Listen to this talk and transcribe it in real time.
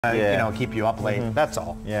you know, keep you up late. That's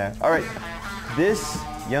all. Yeah. All right. This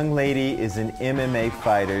young lady is an MMA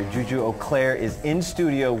fighter. Juju Auclair is in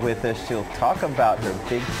studio with us. She'll talk about her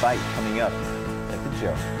big fight coming up at the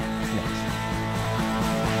Joe.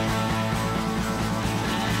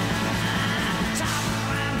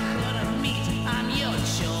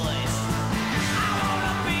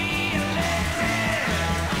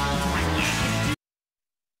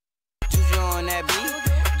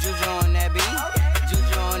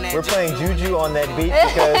 Next. We're playing Juju on that beat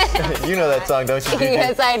because you know that song, don't you, Juju?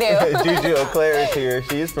 Yes, I do. Juju Auclair is here.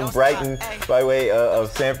 She is from Brighton by way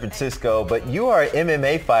of San Francisco, but you are an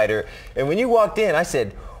MMA fighter. And when you walked in, I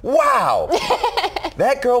said, wow,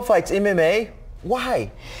 that girl fights MMA?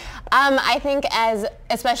 Why? I think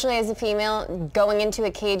especially as a female, going into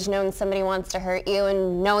a cage knowing somebody wants to hurt you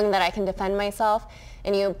and knowing that I can defend myself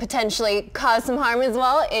and you potentially cause some harm as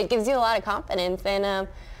well, it gives you a lot of confidence. And I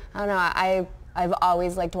don't know, I've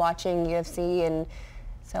always liked watching UFC, and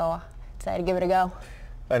so I decided to give it a go.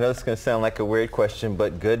 I know this is going to sound like a weird question,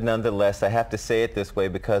 but good nonetheless. I have to say it this way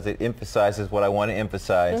because it emphasizes what I want to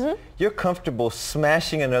emphasize. You're comfortable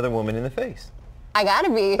smashing another woman in the face. I gotta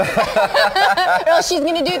be. Well, she's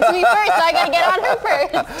gonna do it to me first, so I gotta get on her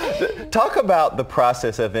first. Talk about the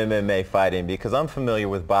process of MMA fighting, because I'm familiar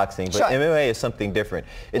with boxing, but MMA is something different.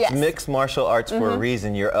 It's mixed martial arts for a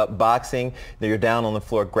reason. You're up boxing, you're down on the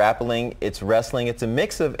floor grappling, it's wrestling, it's a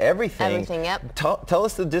mix of everything. Everything, yep. Tell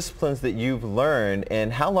us the disciplines that you've learned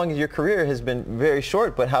and how long your career has been very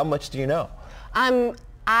short, but how much do you know?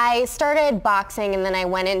 I started boxing and then I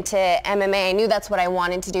went into MMA. I knew that's what I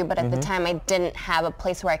wanted to do, but at the time I didn't have a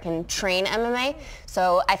place where I can train MMA.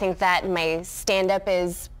 So I think that my stand-up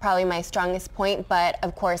is probably my strongest point, but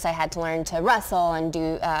of course I had to learn to wrestle and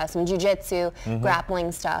do some jiu-jitsu,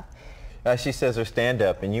 grappling stuff. She says her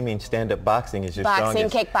stand-up, and you mean stand-up boxing is your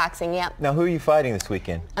strongest. Boxing, kickboxing, yep. Now who are you fighting this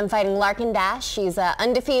weekend? I'm fighting Larkin Dash. She's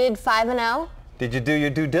undefeated 5-0. Did you do your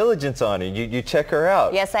due diligence on her? You check her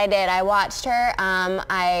out? Yes, I did. I watched her.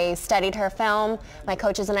 I studied her film. My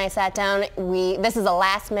coaches and I sat down. This is a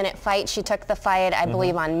last-minute fight. She took the fight, I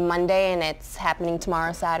believe, on Monday, and it's happening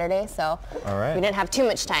tomorrow, Saturday. So we didn't have too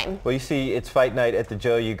much time. Well, you see, it's fight night at the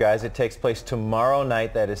Joe, you guys. It takes place tomorrow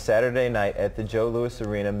night. That is Saturday night at the Joe Louis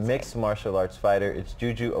Arena. Mixed martial arts fighter. It's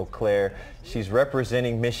Juju Auclair. She's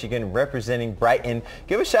representing Michigan, representing Brighton.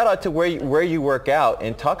 Give a shout out to where you work out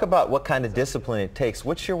and talk about what kind of discipline it takes.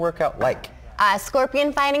 What's your workout like?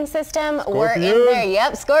 Scorpion fighting system. Scorpion. We're in there.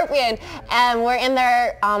 Yep, Scorpion. And we're in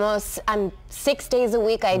there almost 6 days a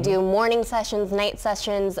week. I do morning sessions, night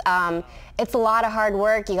sessions. It's a lot of hard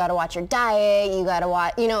work. You got to watch your diet. You got to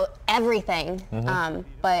watch, you know, everything.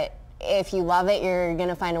 But if you love it, you're going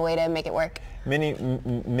to find a way to make it work. Many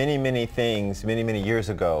years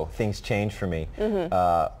ago, things changed for me when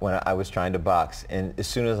I was trying to box. And as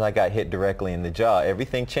soon as I got hit directly in the jaw,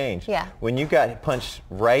 everything changed. Yeah. When you got punched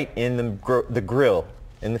right in the grill,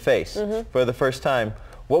 in the face, for the first time,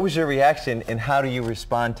 what was your reaction and how do you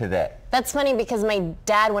respond to that? That's funny because my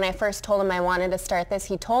dad, when I first told him I wanted to start this,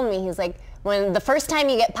 he told me, he's like, when the first time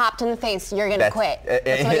you get popped in the face, you're going to quit.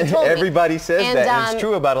 That's what he told me. Everybody says that, and it's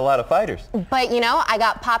true about a lot of fighters. But, you know, I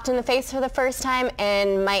got popped in the face for the first time,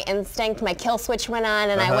 and my instinct, my kill switch went on,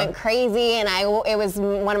 and I went crazy, and it was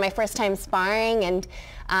one of my first times sparring, and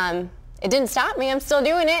it didn't stop me. I'm still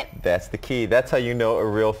doing it. That's the key. That's how you know a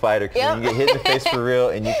real fighter. Because when you get hit in the face for real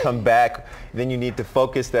and you come back, then you need to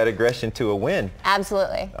focus that aggression to a win.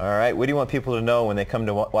 Absolutely. All right. What do you want people to know when they come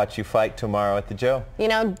to watch you fight tomorrow at the Joe? You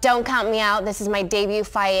know, don't count me out. This is my debut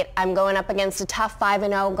fight. I'm going up against a tough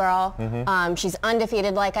 5-0 girl. She's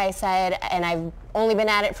undefeated, like I said, and I've only been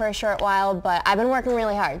at it for a short while, but I've been working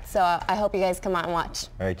really hard. So I hope you guys come out and watch.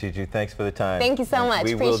 All right, Juju. Thanks for the time. Thank you so much.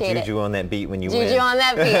 We Appreciate will Juju on that beat when you win. Juju on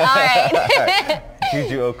that beat. All right.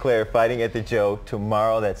 Juju Auclair fighting at the Joe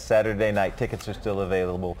tomorrow. That's Saturday night. Tickets are still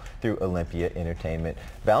available through Olympia Entertainment.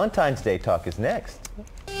 Valentine's Day talk is next.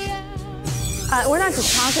 We're not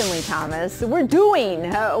just talking, Lee Thomas. We're doing.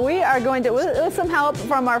 We are going to, with some help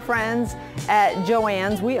from our friends at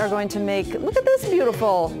Joann's, we are going to make, look at this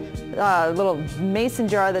beautiful little mason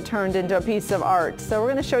jar that turned into a piece of art. So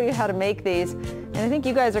we're going to show you how to make these. And I think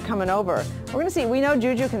you guys are coming over. We're going to see, we know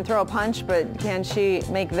Juju can throw a punch, but can she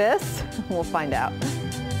make this? We'll find out.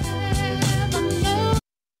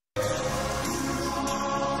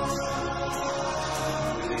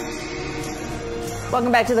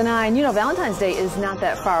 Welcome back to the 9. You know, Valentine's Day is not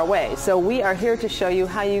that far away, so we are here to show you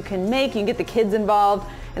how you can get the kids involved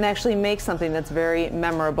and actually make something that's very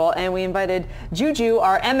memorable. And we invited Juju,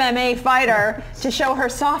 our MMA fighter, to show her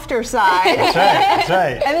softer side. That's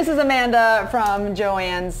right. And this is Amanda from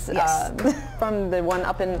Joann's. Yes. from the one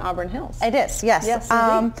up in Auburn Hills. It is, yes. Yes,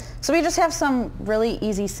 so we just have some really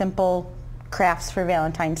easy, simple crafts for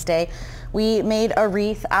Valentine's Day. We made a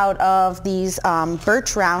wreath out of these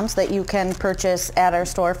birch rounds that you can purchase at our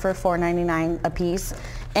store for $4.99 a piece.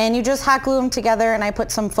 And you just hot glue them together, and I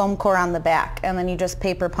put some foam core on the back, and then you just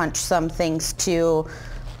paper punch some things to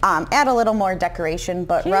add a little more decoration,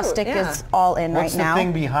 but Cute, rustic is all in What's right now. the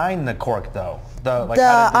thing behind the cork, though? How does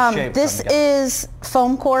the shape this come together? is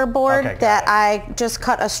foam core board Okay, got that it. I just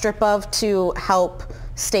cut a strip of to help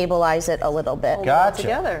stabilize it a little bit. Gotcha.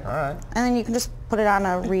 Together. All right. And then you can just put it on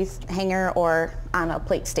a wreath hanger or on a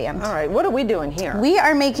plate stand. All right, what are we doing here? We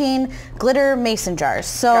are making glitter mason jars.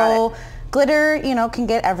 So glitter, you know, can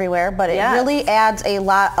get everywhere, but it really adds a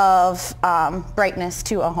lot of brightness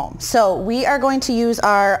to a home. So we are going to use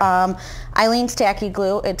our Eileen's Tacky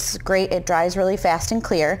Glue. It's great. It dries really fast and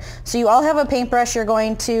clear. So you all have a paintbrush. You're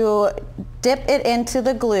going to dip it into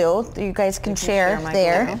the glue. You guys can share my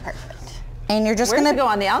there. glue. Perfect. And you're just Where's going it go,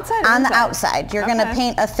 on the outside or on the inside? outside. You're going to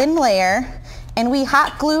paint a thin layer. And we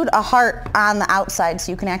hot glued a heart on the outside, so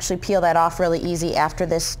you can actually peel that off really easy after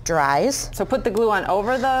this dries. So put the glue on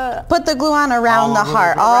over the... Put the glue on around the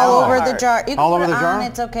heart, all over the jar. You can All put over it the jar? on,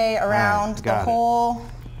 it's okay, around the got it. whole...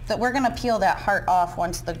 That we're going to peel that heart off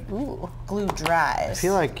once the glue dries. I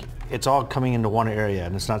feel like it's all coming into one area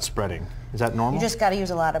and it's not spreading. Is that normal? You just got to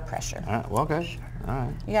use a lot of pressure. All right, well, okay. All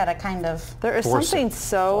right. You got to kind of... There is Force something it.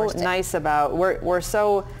 so Force it. nice about, we're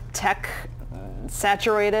so tech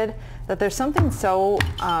saturated that there's something so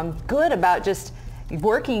good about just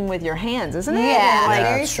working with your hands, isn't it? Yeah, And, like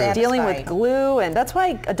very that's true. dealing with satisfying. glue, and that's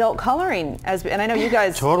why adult coloring, and I know you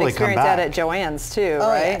guys Totally come experience that back. at Joann's too, Oh,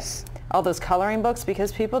 right? yes. All those coloring books,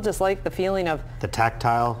 because people just like the feeling of, The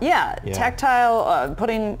tactile? tactile,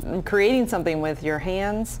 creating something with your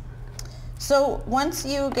hands. So once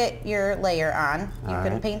you get your layer on, you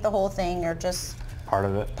can right. paint the whole thing or just Part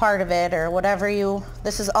of it. part of it or whatever you,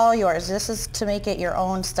 this is all yours. This is to make it your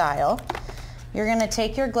own style. You're going to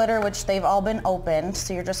take your glitter, which they've all been opened,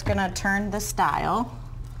 so you're just going to turn the style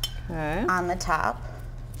Okay. on the top.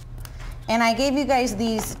 And I gave you guys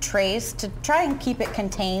these trays to try and keep it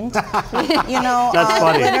contained. You know, That's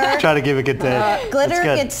funny. glitter, Try to give it a good day. glitter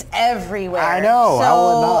gets everywhere. I know, So,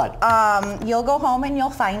 how would not? you'll go home and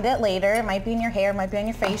you'll find it later. It might be in your hair, it might be on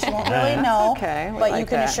your face. You won't really know. okay. We But you like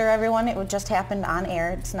can that. assure everyone it would just happened on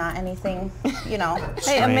air. It's not anything, you know. Hey,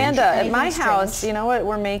 Strange. Amanda, at Anything my strange. house, you know what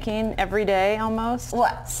we're making every day almost?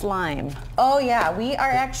 What? Slime. Oh yeah, we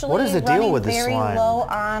are actually What is the deal running with the very slime? low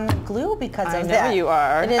on glue because I of know that. you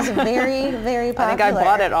are. It is very, very popular. I think I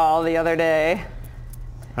bought it all the other day.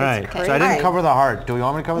 All right, so I crazy. didn't Alright. cover the heart. Do we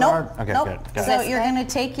want me to cover Nope. the heart? Okay, nope. good. Got So it. you're gonna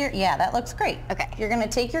take your, yeah, that looks great. Okay. You're gonna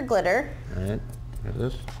take your glitter All right, got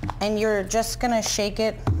this. and you're just gonna shake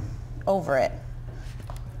it over it.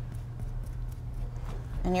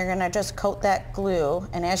 And you're gonna just coat that glue,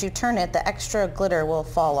 and as you turn it, the extra glitter will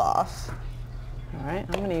fall off. All right,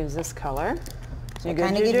 I'm going to use this color. You good,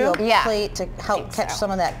 Kind of give you Juju? a Yeah. plate to help catch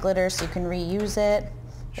some of that glitter so you can reuse it.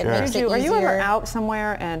 It Sure. makes it Juju, are you ever easier. out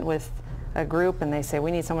somewhere and with a group and they say,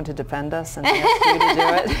 we need someone to defend us and they ask you to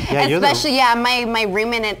do it? Yeah, you're Especially, my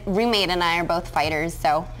roommate and I are both fighters,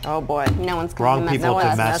 so Oh boy. no one's the going wrong to mess people with to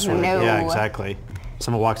us. mess with. No. Yeah, exactly.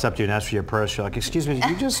 Someone walks up to you and asks for your purse. You're like, excuse me, did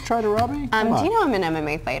you just try to rob me? Come Do on. you know I'm an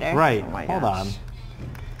MMA fighter? Right, my hold gosh. on.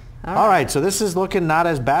 All right, so this is looking not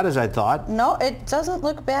as bad as I thought. No, it doesn't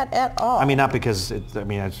look bad at all. I mean, not because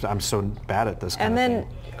I'm so bad at this kind And of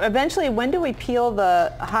then thing. eventually, when do we peel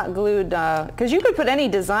the hot glued, because you could put any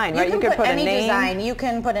design, right? You can put any a name. design. You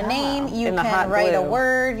can put a name, you In the can hot write a glue.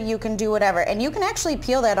 word, you can do whatever. And you can actually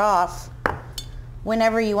peel that off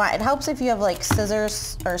whenever you want. It helps if you have like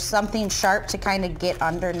scissors or something sharp to kind of get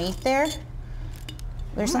underneath there.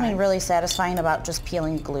 There's something really satisfying about just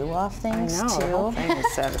peeling glue off I things know, the whole too. thing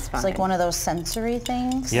is satisfying. It's like one of those sensory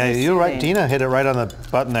things. Yeah, you're right. see. Dina hit it right on the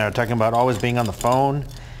button there, talking about always being on the phone and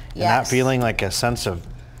not Yes. feeling like a sense of,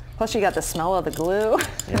 Plus you got the smell of the glue.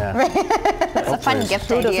 yeah. It's a fun gift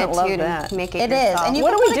Who idea doesn't love too that? to make it It is, yourself. and you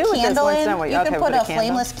What can do we put do a with this candle once, in. don't we? You Okay, can put put a a candle.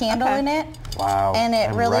 flameless candle Okay. in it, Wow, and it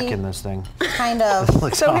I'm really wrecking this thing. kind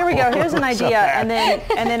of. So here we go. Here's an idea, bad.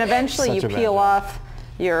 and then eventually Such you a bad peel idea. off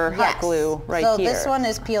your hot Yes. glue right so here. this one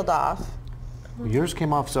is peeled off. Yours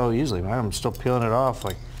came off so easily. I'm still peeling it off.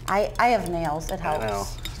 Like, I have nails. It I helps. know.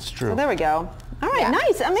 It's true. So there we go. All right, Yeah.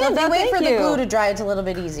 nice. Amanda, So if you wait thank for you. the glue to dry, it's a little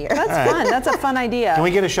bit easier. That's fun. That's a fun idea. Can we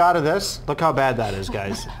get a shot of this? Look how bad that is,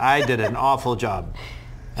 guys. I did an awful job.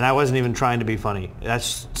 And I wasn't even trying to be funny.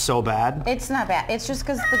 That's so bad. It's not bad. It's just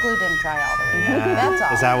because the glue didn't dry all the way. Yeah. That's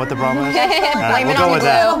all. Is that what the problem is? Blame we'll it go on with the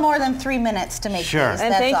that. A little more than 3 minutes to make Sure. these.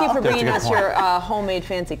 And that's thank you all. for bringing That's a us good your homemade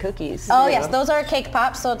fancy cookies. Oh yes, those are cake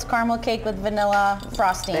pops, so it's caramel cake with vanilla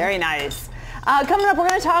frosting. Very nice. Coming up, we're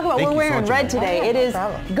going to talk about, Thank we're you so wearing much, red Amanda. today. Oh, yeah, It no is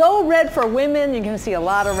problem. Go Red for Women. You're going to see a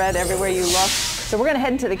lot of red everywhere you look. So we're going to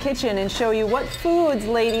head into the kitchen and show you what foods,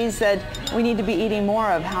 ladies, that we need to be eating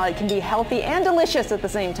more of, how it can be healthy and delicious at the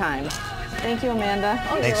same time. Thank you, Amanda.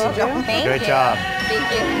 Thanks, Juju. Thank Great you. job.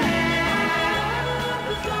 Thank you.